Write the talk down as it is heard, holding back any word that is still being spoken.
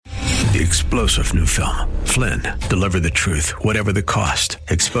The explosive new film, Flynn, deliver the truth, whatever the cost.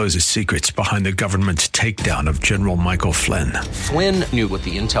 Exposes secrets behind the government's takedown of General Michael Flynn. Flynn knew what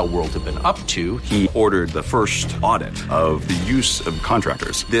the intel world had been up to. He ordered the first audit of the use of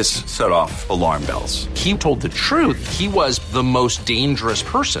contractors. This set off alarm bells. He told the truth. He was the most dangerous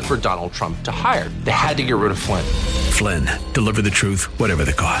person for Donald Trump to hire. They had to get rid of Flynn. Flynn, deliver the truth, whatever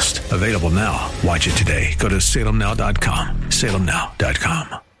the cost. Available now. Watch it today. Go to salemnow.com.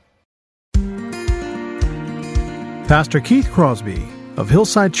 salemnow.com. Pastor Keith Crosby of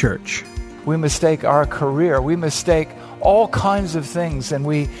Hillside Church. We mistake our career. We mistake all kinds of things, and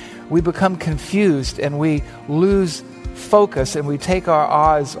we become confused, and we lose focus, and we take our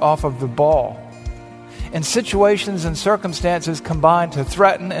eyes off of the ball. And situations and circumstances combine to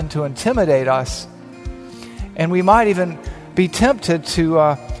threaten and to intimidate us. And we might even be tempted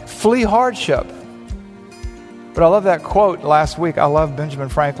to flee hardship. But I love that quote last week. I love Benjamin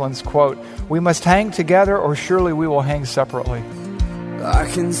Franklin's quote. We must hang together or surely we will hang separately. I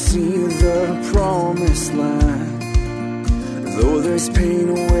can see the promised land, though there's pain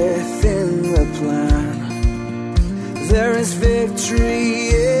within the plan. There is victory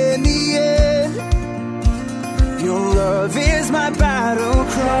in the end. Your love is my battle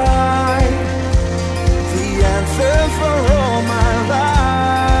cry, the answer for all my life.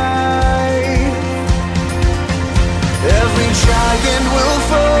 Every giant will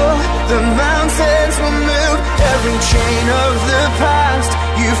fall, the mountains will move, every chain of the past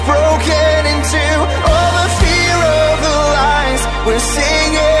you've broken into. All the fear of the lies, we're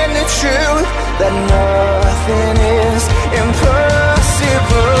singing the truth, that nothing is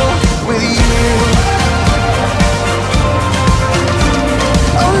impossible with you.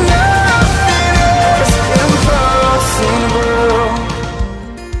 Oh, nothing is impossible.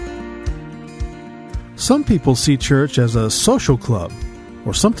 Some people see church as a social club,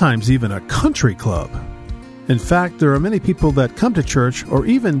 or sometimes even a country club. In fact, there are many people that come to church, or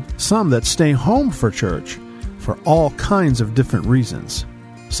even some that stay home for church, for all kinds of different reasons.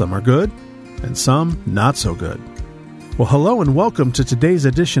 Some are good, and some not so good. Well, hello and welcome to today's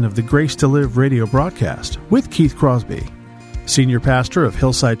edition of the Grace to Live radio broadcast with Keith Crosby, Senior Pastor of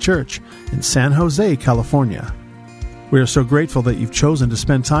Hillside Church in San Jose, California. We are so grateful that you've chosen to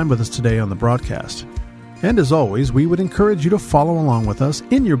spend time with us today on the broadcast. And as always, we would encourage you to follow along with us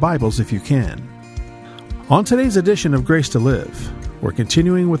in your Bibles if you can. On today's edition of Grace to Live, we're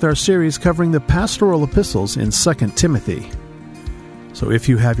continuing with our series covering the pastoral epistles in 2 Timothy. So if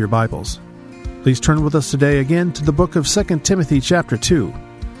you have your Bibles, please turn with us today again to the book of 2 Timothy chapter 2,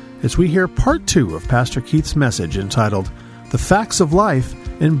 as we hear part 2 of Pastor Keith's message entitled, The Facts of Life,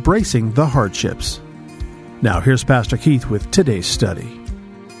 Embracing the Hardships. Now here's Pastor Keith with today's study.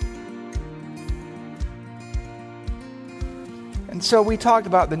 And so we talked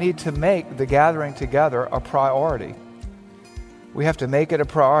about the need to make the gathering together a priority. We have to make it a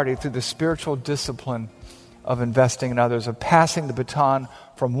priority through the spiritual discipline of investing in others, of passing the baton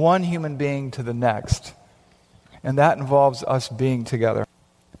from one human being to the next. And that involves us being together.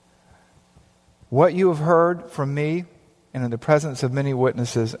 What you have heard from me and in the presence of many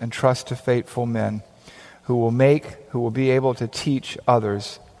witnesses, entrust to faithful men who will be able to teach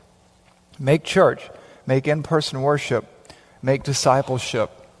others. Make church, make in-person worship, make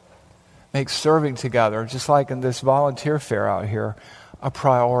discipleship, make serving together, just like in this volunteer fair out here, a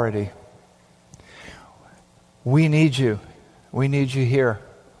priority. We need you. We need you here.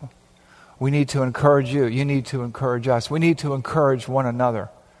 We need to encourage you. You need to encourage us. We need to encourage one another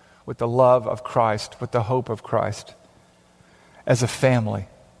with the love of Christ, with the hope of Christ, as a family.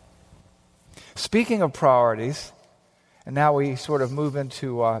 Speaking of priorities, and now we sort of move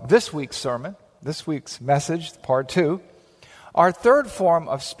into this week's sermon, this week's message, part 2. Our third form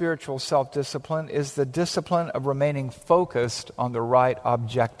of spiritual self-discipline is the discipline of remaining focused on the right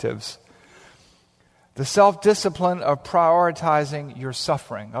objectives. The self-discipline of prioritizing your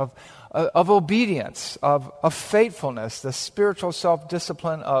suffering, of obedience, of faithfulness, the spiritual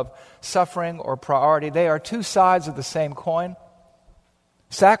self-discipline of suffering or priority. They are two sides of the same coin.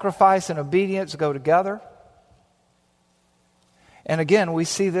 Sacrifice and obedience go together. And again, we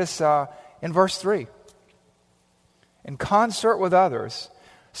see this in verse 3. In concert with others,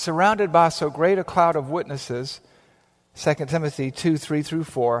 surrounded by so great a cloud of witnesses, 2 Timothy 2, 3 through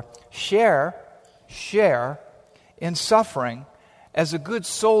 4, share in suffering as a good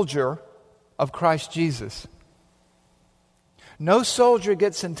soldier of Christ Jesus. No soldier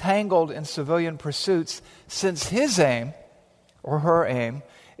gets entangled in civilian pursuits, since his aim, or her aim,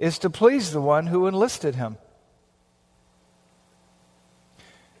 is to please the one who enlisted him.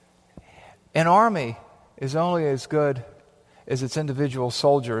 An army is only as good is its individual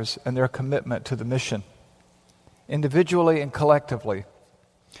soldiers and their commitment to the mission, individually and collectively.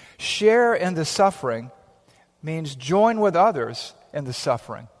 Share in the suffering means join with others in the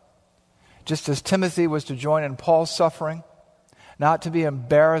suffering. Just as Timothy was to join in Paul's suffering, not to be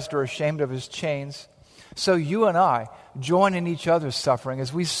embarrassed or ashamed of his chains, so you and I join in each other's suffering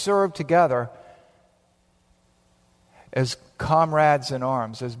as we serve together as comrades in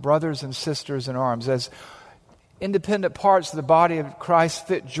arms, as brothers and sisters in arms, as independent parts of the body of Christ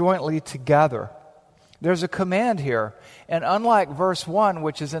fit jointly together. There's a command here. And unlike verse 1,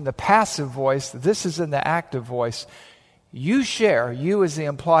 which is in the passive voice, this is in the active voice. You share, you is the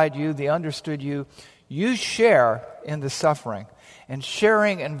implied you, the understood you share in the suffering. And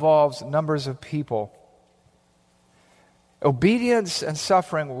sharing involves numbers of people. Obedience and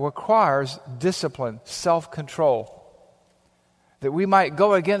suffering requires discipline, self-control, that we might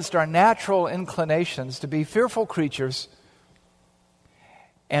go against our natural inclinations to be fearful creatures,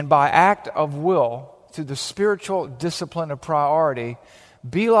 and by act of will, through the spiritual discipline of priority,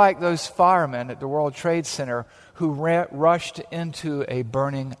 be like those firemen at the World Trade Center who rushed into a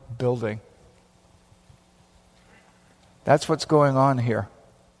burning building. That's what's going on here.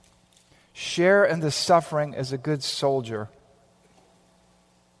 Share in the suffering as a good soldier.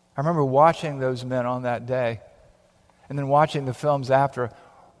 I remember watching those men on that day, and then watching the films after,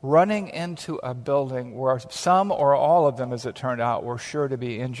 running into a building where some or all of them, as it turned out, were sure to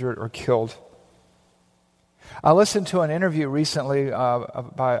be injured or killed. I listened to an interview recently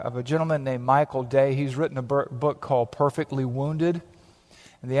of a gentleman named Michael Day. He's written a book called Perfectly Wounded.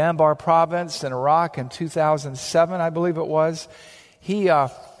 In the Anbar province in Iraq in 2007, I believe it was, he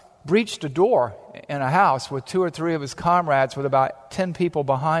breached a door in a house with 2 or 3 of his comrades with about 10 people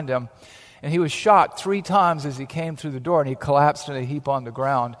behind him. And he was shot 3 times as he came through the door, and he collapsed in a heap on the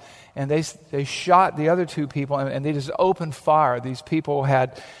ground. And they shot the other 2 people, and they just opened fire. These people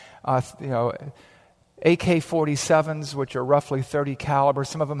had, AK-47s, which are roughly 30 caliber.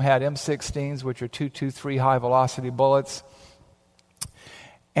 Some of them had M16s, which are .223 high-velocity bullets.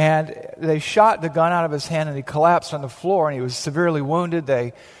 And they shot the gun out of his hand, and he collapsed on the floor, and he was severely wounded.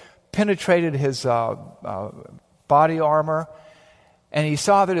 They penetrated his body armor, and he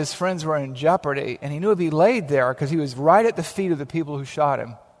saw that his friends were in jeopardy, and he knew if he laid there, because he was right at the feet of the people who shot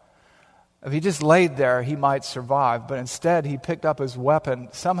him, if he just laid there, he might survive. But instead, he picked up his weapon,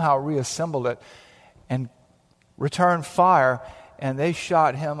 somehow reassembled it, and returned fire, and they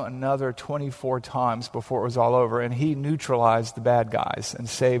shot him another 24 times before it was all over, and he neutralized the bad guys and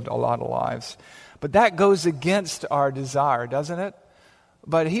saved a lot of lives. But that goes against our desire, doesn't it?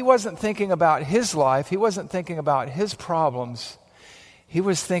 But he wasn't thinking about his life. He wasn't thinking about his problems. He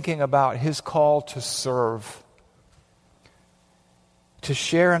was thinking about his call to serve, to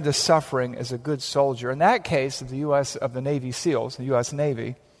share in the suffering as a good soldier. In that case, of the Navy SEALs, the U.S.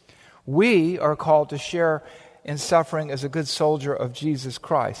 Navy, we are called to share in suffering as a good soldier of Jesus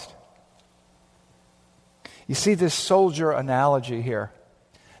Christ. You see this soldier analogy here.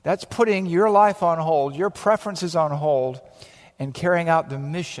 That's putting your life on hold, your preferences on hold, and carrying out the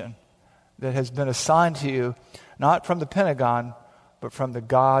mission that has been assigned to you, not from the Pentagon, but from the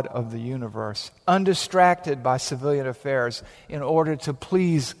God of the universe, undistracted by civilian affairs in order to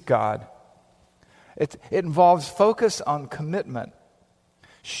please God. It involves focus on commitment.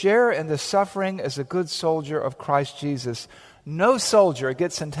 Share in the suffering as a good soldier of Christ Jesus. No soldier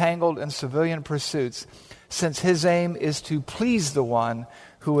gets entangled in civilian pursuits, since his aim is to please the one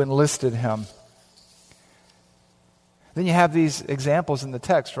who enlisted him. Then you have these examples in the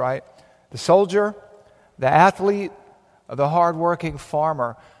text, right? The soldier, the athlete, the hardworking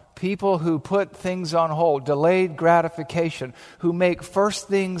farmer, people who put things on hold, delayed gratification, who make first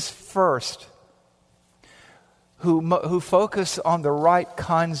things first, who focus on the right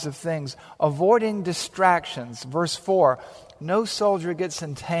kinds of things, avoiding distractions. Verse 4, no soldier gets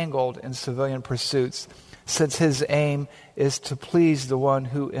entangled in civilian pursuits, since his aim is to please the one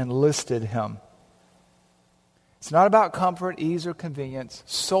who enlisted him. It's not about comfort, ease, or convenience.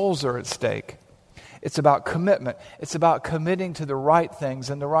 Souls are at stake. It's about commitment. It's about committing to the right things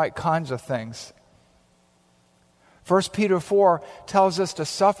and the right kinds of things. 1 Peter 4 tells us to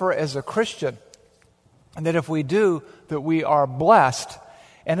suffer as a Christian, and that if we do, that we are blessed.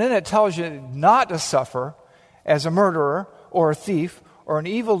 And then it tells you not to suffer as a murderer or a thief or an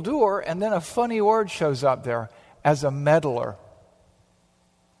evildoer, and then a funny word shows up there, as a meddler.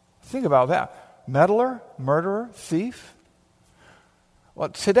 Think about that. Meddler, murderer, thief. Well,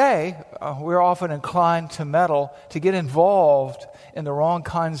 today, we're often inclined to meddle, to get involved in the wrong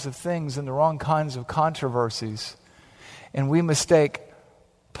kinds of things, in the wrong kinds of controversies. And we mistake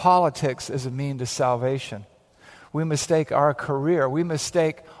politics as a mean to salvation. We mistake our career. We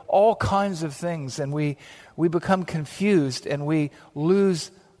mistake all kinds of things, and we become confused, and we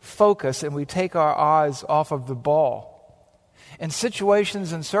lose focus, and we take our eyes off of the ball. And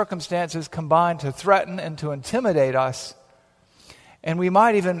situations and circumstances combine to threaten and to intimidate us. And we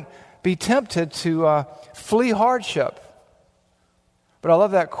might even be tempted to flee hardship. But I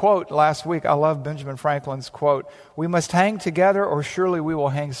love that quote last week. I love Benjamin Franklin's quote. We must hang together or surely we will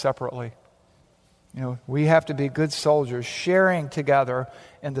hang separately. We have to be good soldiers, sharing together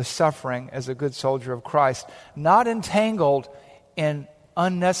in the suffering as a good soldier of Christ, not entangled in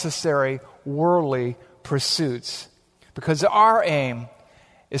unnecessary worldly pursuits. Because our aim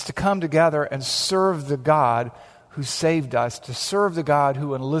is to come together and serve the God who saved us, to serve the God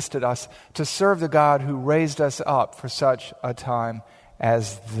who enlisted us, to serve the God who raised us up for such a time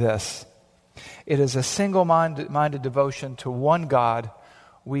as this. It is a single-minded devotion to one God.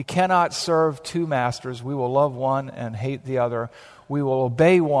 We cannot serve two masters. We will love one and hate the other. We will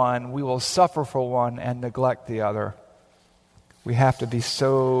obey one. We will suffer for one and neglect the other. We have to be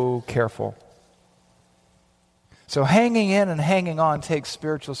so careful. So hanging in and hanging on takes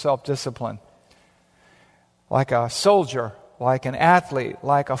spiritual self-discipline. Like a soldier, like an athlete,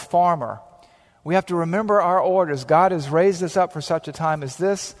 like a farmer. We have to remember our orders. God has raised us up for such a time as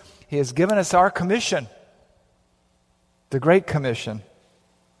this. He has given us our commission, the Great Commission.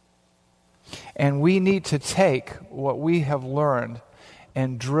 And we need to take what we have learned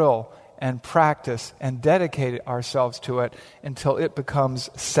and drill and practice and dedicate ourselves to it until it becomes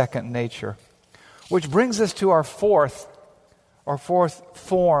second nature. Which brings us to our fourth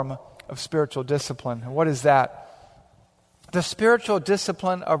form of spiritual discipline. And what is that? The spiritual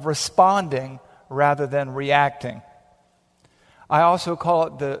discipline of responding rather than reacting. I also call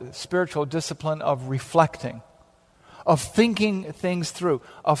it the spiritual discipline of reflecting, of thinking things through,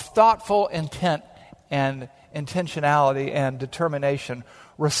 of thoughtful intent and intentionality and determination,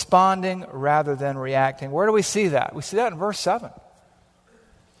 responding rather than reacting. Where do we see that? We see that in verse 7.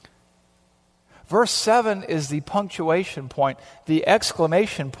 Verse 7 is the punctuation point, the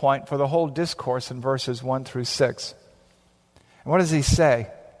exclamation point for the whole discourse in verses 1 through 6. And what does he say?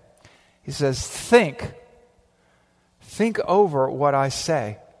 He says, Think over what I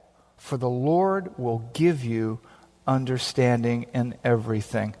say, for the Lord will give you understanding in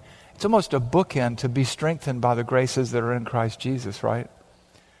everything. It's almost a bookend to be strengthened by the graces that are in Christ Jesus, right?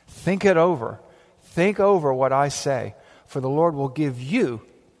 Think it over. Think over what I say, for the Lord will give you.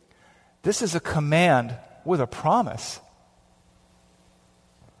 This is a command with a promise.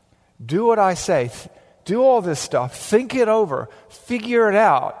 Do what I say. Do all this stuff. Think it over. Figure it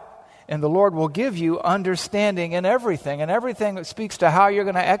out. And the Lord will give you understanding in everything. And everything that speaks to how you're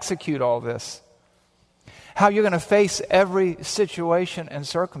going to execute all this. How you're going to face every situation and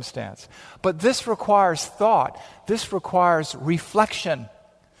circumstance. But this requires thought. This requires reflection.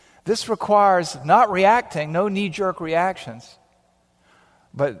 This requires not reacting, no knee-jerk reactions,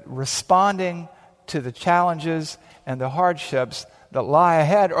 but responding to the challenges and the hardships that lie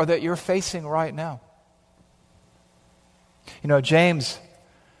ahead or that you're facing right now. James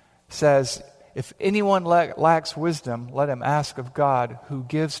says, if anyone lacks wisdom, let him ask of God, who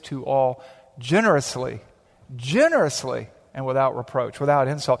gives to all generously, and without reproach, without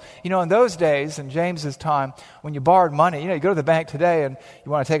insult. In those days, in James's time, when you borrowed money, you go to the bank today and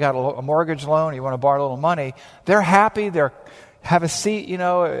you want to take out a mortgage loan, you want to borrow a little money, they're happy, have a seat,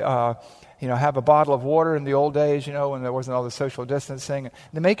 have a bottle of water in the old days, when there wasn't all the social distancing,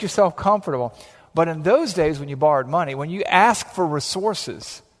 to make yourself comfortable. But in those days when you borrowed money, when you asked for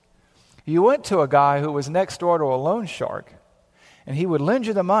resources, you went to a guy who was next door to a loan shark, and he would lend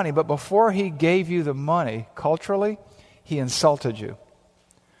you the money, but before he gave you the money, culturally, he insulted you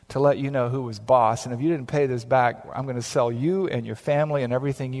to let you know who was boss. And if you didn't pay this back, I'm going to sell you and your family and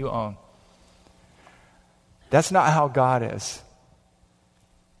everything you own. That's not how God is.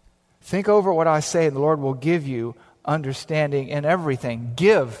 Think over what I say, and the Lord will give you understanding in everything.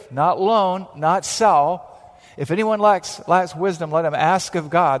 Give, not loan, not sell. If anyone lacks wisdom, let him ask of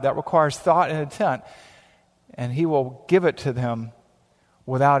God. That requires thought and intent. And he will give it to them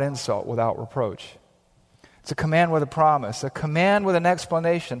without insult, without reproach. It's a command with a promise, a command with an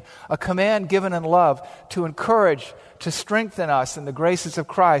explanation, a command given in love to encourage, to strengthen us in the graces of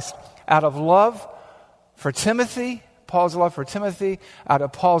Christ out of love for Timothy, Paul's love for Timothy, out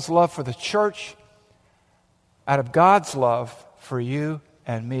of Paul's love for the church, out of God's love for you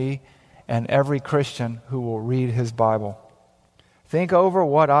and me and every Christian who will read his Bible. Think over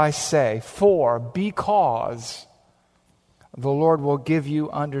what I say, because the Lord will give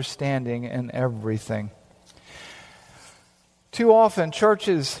you understanding in everything. Too often,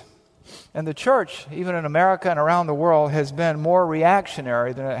 churches And the church, even in America and around the world, has been more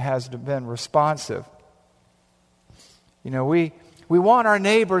reactionary than it has been responsive. You know, we want our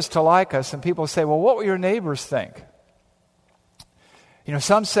neighbors to like us, and people say, well, what will your neighbors think? You know,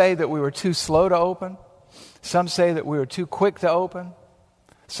 some say that we were too slow to open. Some say that we were too quick to open.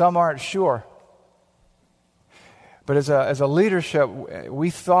 Some aren't sure. But as a leadership, we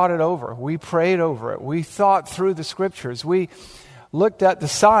thought it over. We prayed over it. We thought through the Scriptures. We looked at the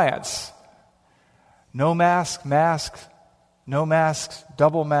science. No masks, no masks,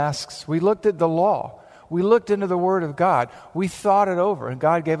 double masks. We looked at the law. We looked into the Word of God. We thought it over, and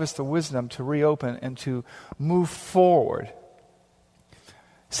God gave us the wisdom to reopen and to move forward.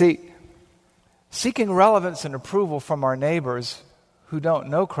 See, seeking relevance and approval from our neighbors who don't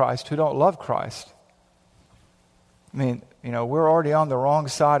know Christ, who don't love Christ. I mean, you know, we're already on the wrong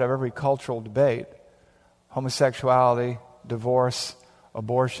side of every cultural debate. Homosexuality, divorce,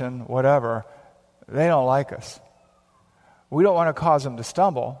 abortion, whatever. They don't like us. We don't want to cause them to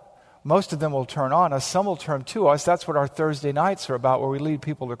stumble. Most of them will turn on us. Some will turn to us. That's what our Thursday nights are about, where we lead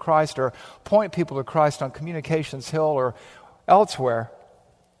people to Christ or point people to Christ on Communications Hill or elsewhere.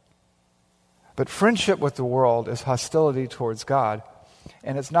 But friendship with the world is hostility towards God.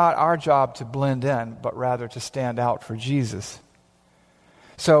 And it's not our job to blend in, but rather to stand out for Jesus.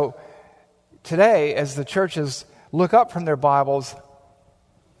 So today, as the churches look up from their Bibles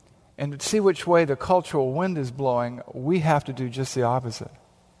and see which way the cultural wind is blowing, we have to do just the opposite.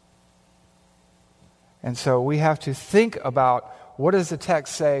 And so we have to think about, what does the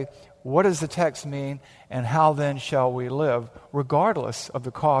text say, what does the text mean, and how then shall we live, regardless of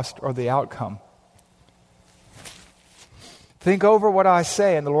the cost or the outcome. Think over what I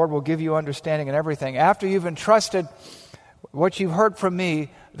say, and the Lord will give you understanding in everything. After you've entrusted what you've heard from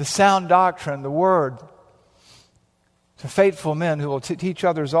me, the sound doctrine, the Word, to faithful men who will teach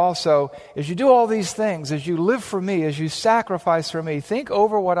others also, as you do all these things, as you live for me, as you sacrifice for me, think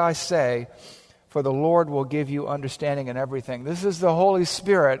over what I say, for the Lord will give you understanding in everything. This is the Holy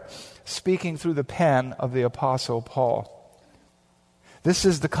Spirit speaking through the pen of the Apostle Paul. This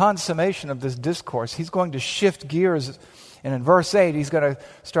is the consummation of this discourse. He's going to shift gears. And in verse 8, he's going to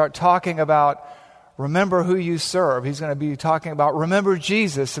start talking about remember who you serve. He's going to be talking about remember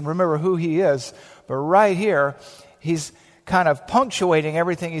Jesus and remember who He is. But right here, he's kind of punctuating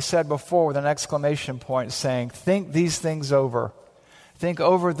everything he said before with an exclamation point, saying, think these things over. Think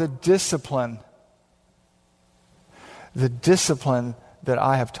over the discipline that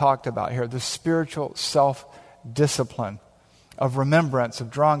I have talked about here, the spiritual self-discipline of remembrance,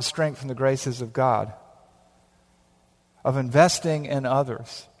 of drawing strength from the graces of God, of investing in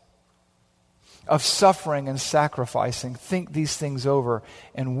others, of suffering and sacrificing. Think these things over,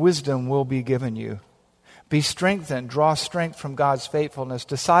 and wisdom will be given you. Be strengthened, draw strength from God's faithfulness,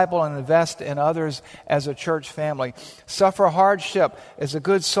 disciple and invest in others as a church family. Suffer hardship as a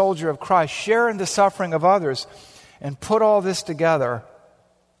good soldier of Christ. Share in the suffering of others, and put all this together.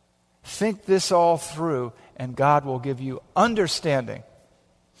 Think this all through, and God will give you understanding.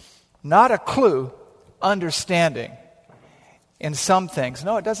 Not a clue, understanding. In some things.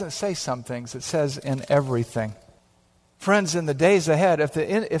 No, it doesn't say some things. It says in everything. Friends, in the days ahead,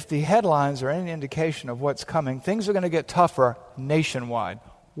 if the headlines are any indication of what's coming, things are going to get tougher nationwide,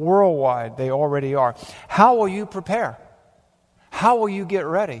 worldwide. They already are. How will you prepare? How will you get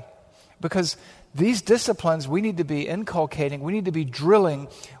ready? Because these disciplines we need to be inculcating, we need to be drilling,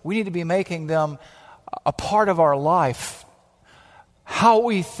 we need to be making them a part of our life. How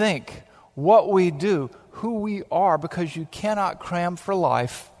we think, what we do, who we are, because you cannot cram for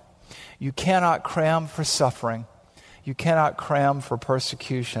life. You cannot cram for suffering. You cannot cram for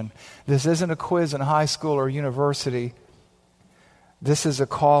persecution. This isn't a quiz in high school or university. This is a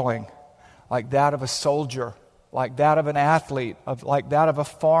calling like that of a soldier, like that of an athlete, like that of a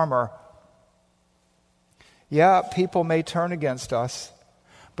farmer. Yeah, people may turn against us,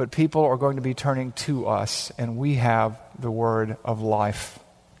 but people are going to be turning to us, and we have the word of life.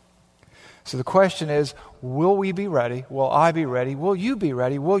 So the question is, will we be ready? Will I be ready? Will you be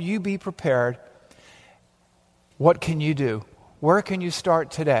ready? Will you be prepared? What can you do? Where can you start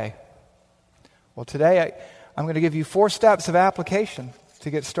today? Well, today I'm going to give you 4 steps of application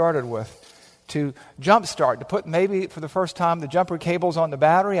to get started with. To jumpstart, to put maybe for the first time the jumper cables on the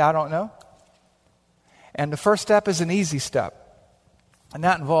battery, I don't know. And the first step is an easy step. And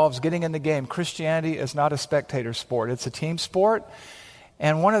that involves getting in the game. Christianity is not a spectator sport. It's a team sport.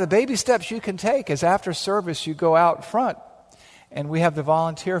 And one of the baby steps you can take is after service, you go out front. And we have the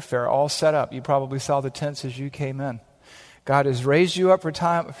volunteer fair all set up. You probably saw the tents as you came in. God has raised you up for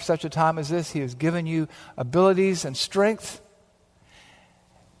such a time as this. He has given you abilities and strength.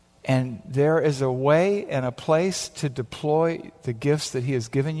 And there is a way and a place to deploy the gifts that He has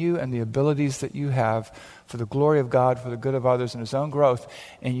given you and the abilities that you have for the glory of God, for the good of others, and His own growth.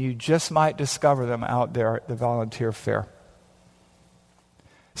 And you just might discover them out there at the volunteer fair.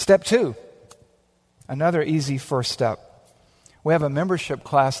 Step 2, another easy first step. We have a membership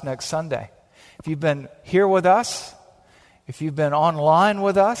class next Sunday. If you've been here with us, if you've been online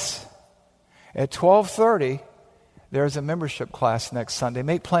with us, at 12:30, there's a membership class next Sunday.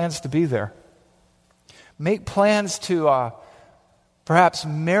 Make plans to be there. Make plans to perhaps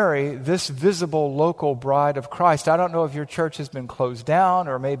marry this visible local bride of Christ. I don't know if your church has been closed down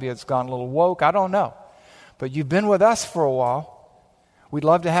or maybe it's gone a little woke. I don't know. But you've been with us for a while. We'd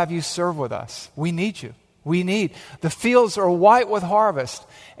love to have you serve with us. We need you. The fields are white with harvest,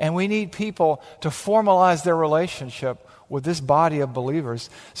 and we need people to formalize their relationship with this body of believers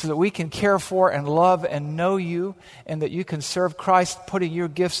so that we can care for and love and know you, and that you can serve Christ, putting your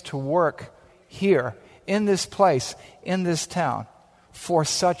gifts to work here, in this place, in this town, for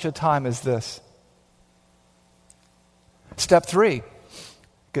such a time as this. Step 3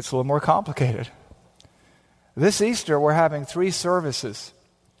 gets a little more complicated. This Easter, we're having 3 services,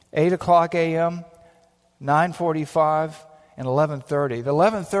 8 o'clock a.m., 9:45, and 11:30. The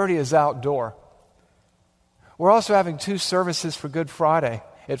 11:30 is outdoor. We're also having 2 services for Good Friday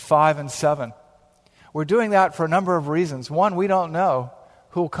at 5 and 7. We're doing that for a number of reasons. One, we don't know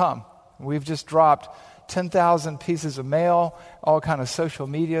who'll come. We've just dropped 10,000 pieces of mail, all kind of social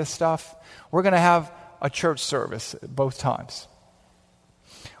media stuff. We're going to have a church service at both times.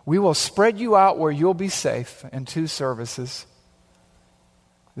 We will spread you out where you'll be safe in 2 services.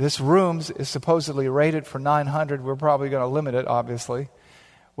 This room is supposedly rated for 900. We're probably going to limit it, obviously.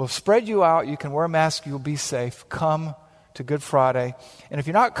 We'll spread you out. You can wear a mask. You'll be safe. Come to Good Friday. And if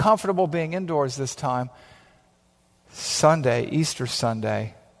you're not comfortable being indoors this time, Sunday, Easter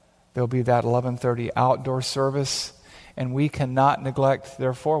Sunday, there'll be that 11:30 outdoor service. And we cannot neglect,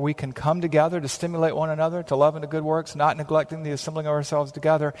 therefore, we can come together to stimulate one another, to love and to good works, not neglecting the assembling of ourselves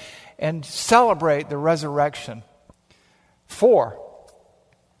together, and celebrate the resurrection. 4,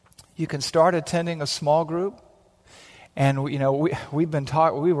 you can start attending a small group. And we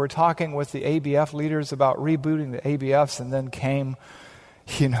were talking with the ABF leaders about rebooting the ABFs, and then came,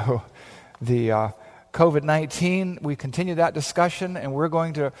 the COVID-19. We continue that discussion, and we're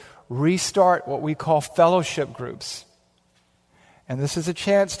going to restart what we call fellowship groups. And this is a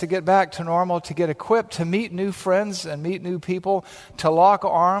chance to get back to normal, to get equipped, to meet new friends and meet new people, to lock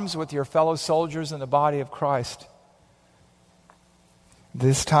arms with your fellow soldiers in the body of Christ.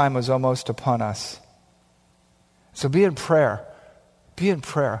 This time is almost upon us. So be in prayer. Be in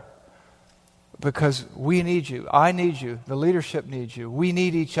prayer. Because we need you. I need you. The leadership needs you. We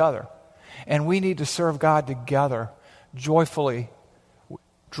need each other. And we need to serve God together, joyfully,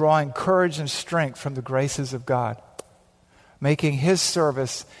 drawing courage and strength from the graces of God, making His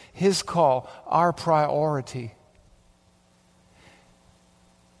service, His call, our priority,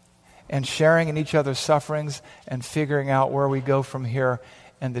 and sharing in each other's sufferings and figuring out where we go from here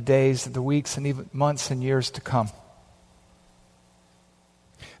in the days, the weeks, and even months and years to come.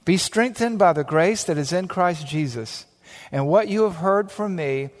 Be strengthened by the grace that is in Christ Jesus, and what you have heard from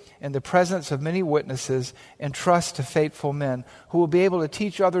me in the presence of many witnesses, entrust to faithful men who will be able to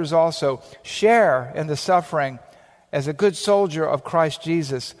teach others also. Share in the suffering as a good soldier of Christ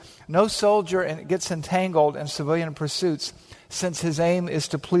Jesus. No soldier gets entangled in civilian pursuits, since his aim is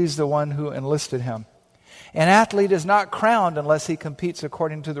to please the one who enlisted him. An athlete is not crowned unless he competes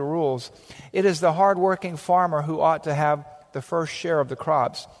according to the rules. It is the hard-working farmer who ought to have the first share of the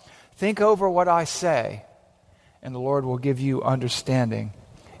crops. Think over what I say, and the Lord will give you understanding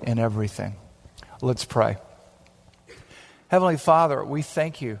in everything. Let's pray. Heavenly Father, we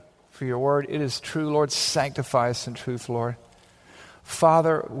thank you for your word. It is true, Lord. Sanctify us in truth, Lord.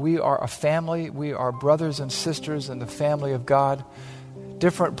 Father, we are a family. We are brothers and sisters in the family of God.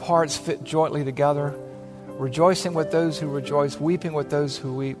 Different parts fit jointly together. Rejoicing with those who rejoice, weeping with those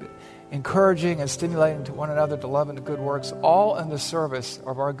who weep, encouraging and stimulating to one another to love and to good works, all in the service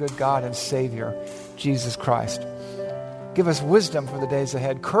of our good God and Savior, Jesus Christ. Give us wisdom for the days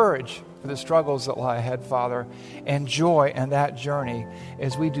ahead, courage for the struggles that lie ahead, Father, and joy in that journey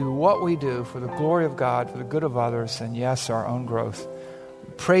as we do what we do for the glory of God, for the good of others, and yes, our own growth.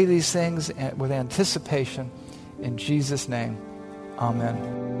 We pray these things with anticipation in Jesus' name.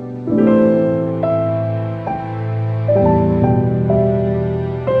 Amen.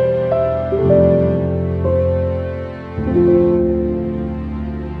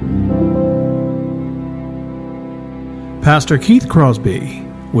 Pastor Keith Crosby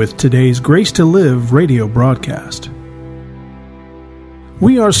with today's Grace to Live radio broadcast.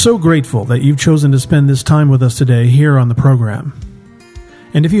 We are so grateful that you've chosen to spend this time with us today here on the program.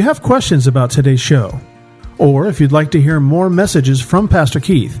 And if you have questions about today's show, or if you'd like to hear more messages from Pastor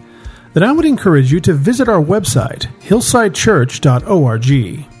Keith, then I would encourage you to visit our website,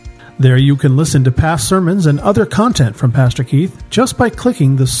 hillsidechurch.org. There you can listen to past sermons and other content from Pastor Keith just by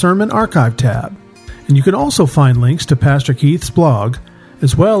clicking the Sermon Archive tab. And you can also find links to Pastor Keith's blog,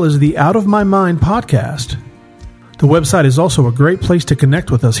 as well as the Out of My Mind podcast. The website is also a great place to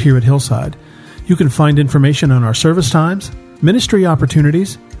connect with us here at Hillside. You can find information on our service times, ministry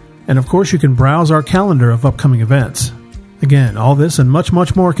opportunities, and of course you can browse our calendar of upcoming events. Again, all this and much,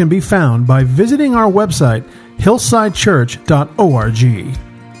 much more can be found by visiting our website,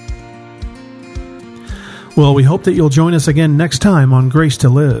 hillsidechurch.org. Well, we hope that you'll join us again next time on Grace to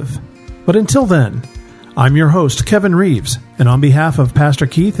Live. But until then, I'm your host, Kevin Reeves, and on behalf of Pastor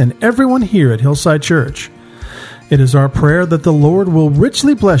Keith and everyone here at Hillside Church, it is our prayer that the Lord will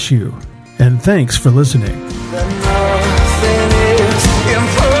richly bless you, and thanks for listening. Nothing is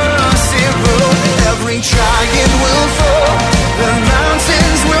impossible. Every giant will fall. The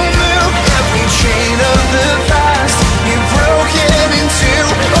mountains will move. Every chain of the past you've broken into.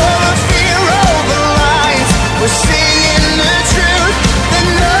 All the fear, all the lies. We're seeing the truth. That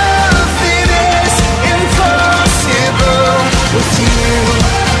nothing is impossible with you.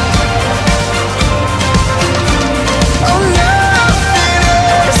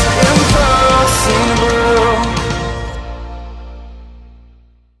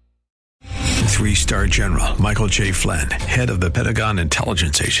 Three-star General Michael J. Flynn, head of the Pentagon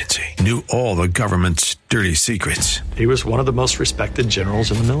Intelligence Agency, knew all the government's dirty secrets. He was one of the most respected generals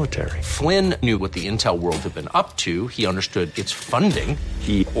in the military. Flynn knew what the intel world had been up to. He understood its funding.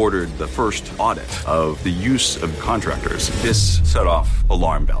 He ordered the first audit of the use of contractors. This set off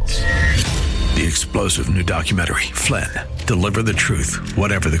alarm bells. The explosive new documentary, Flynn, Deliver the Truth,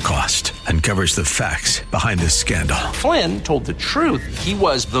 Whatever the Cost, uncovers the facts behind this scandal. Flynn told the truth. He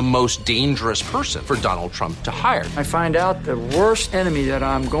was the most dangerous person for Donald Trump to hire. I find out the worst enemy that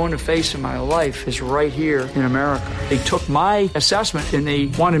I'm going to face in my life is right here in America. They took my assessment and they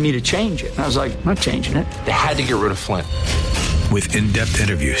wanted me to change it. And I was like, I'm not changing it. They had to get rid of Flynn. With in-depth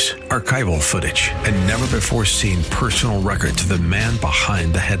interviews, archival footage, and never-before-seen personal records of the man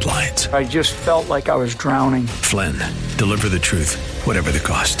behind the headlines. I just felt like I was drowning. Flynn, Deliver the Truth, Whatever the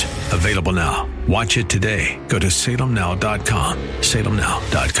Cost. Available now. Watch it today. Go to salemnow.com.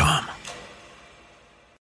 salemnow.com.